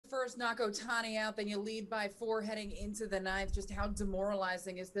first, knock Otani out, then you lead by 4 heading into the ninth. Just how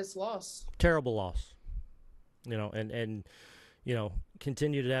demoralizing is this loss? Terrible loss. And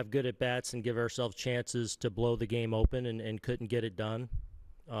continue to have good at bats and give ourselves chances to blow the game open and couldn't get it done.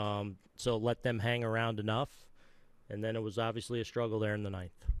 So let them hang around enough. And then it was obviously a struggle there in the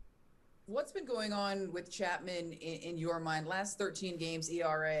ninth. What's been going on with Chapman in your mind? Last 13 games,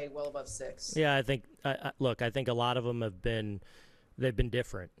 ERA well above 6. Yeah, I think a lot of them they've been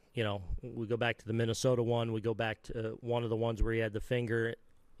different. We go back to the Minnesota one. We go back to one of the ones where he had the finger,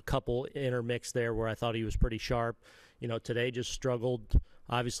 a couple intermixed there where I thought he was pretty sharp. Today just struggled,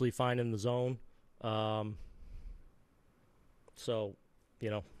 obviously finding the zone.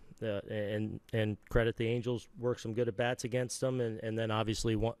 And credit the Angels, worked some good at bats against them, and then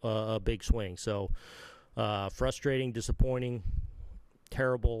obviously a big swing. So frustrating, disappointing,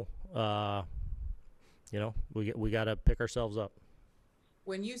 terrible. We got to pick ourselves up.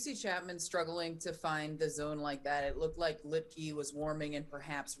 When you see Chapman struggling to find the zone like that, it looked like Lipke was warming and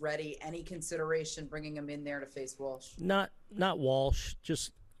perhaps ready. Any consideration bringing him in there to face Walsh? Not Walsh,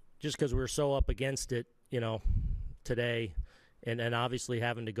 just because we were so up against it, today. And obviously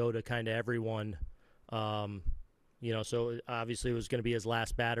having to go to kind of everyone, so obviously it was going to be his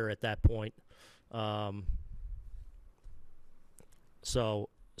last batter at that point. So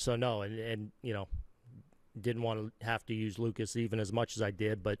no, and didn't want to have to use Lucas even as much as I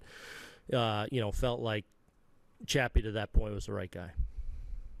did, but, felt like Chappie to that point was the right guy.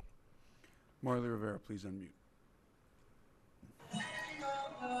 Marley Rivera, please unmute.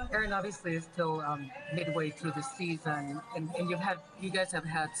 Aaron, obviously is still midway through the season, and you guys have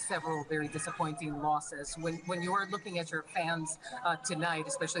had several very disappointing losses. When you are looking at your fans tonight,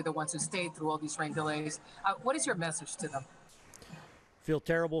 especially the ones who stayed through all these rain delays, what is your message to them? Feel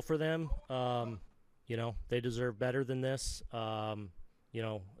terrible for them. They deserve better than this.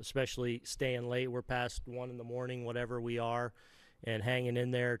 Especially staying late. We're past 1 a.m, whatever we are, and hanging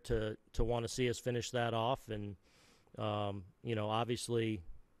in there to want to see us finish that off. And obviously,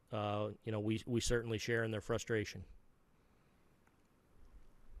 we certainly share in their frustration.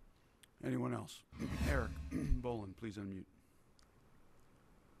 Anyone else? Eric Boland, please unmute.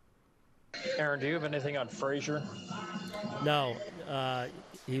 Aaron, do you have anything on Frazier? No,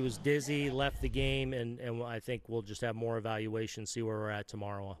 he was dizzy, left the game, and I think we'll just have more evaluation, see where we're at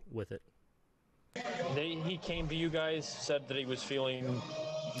tomorrow with it. He came to you guys, said that he was feeling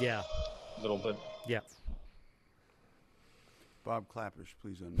a little bit. Yeah. Bob Clappish,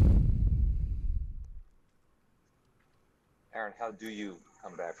 please unmute. Aaron, how do you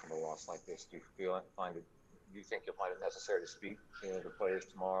come back from a loss like this? Do you do you think you'll find it necessary to speak to the players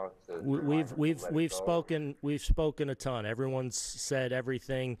tomorrow? We've spoken a ton. Everyone's said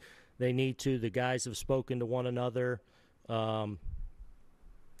everything they need to. The guys have spoken to one another. As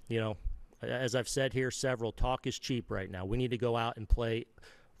I've said here several, talk is cheap right now. We need to go out and play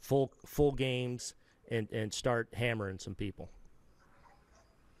full games and start hammering some people.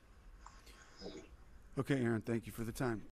 Okay, Aaron, thank you for the time.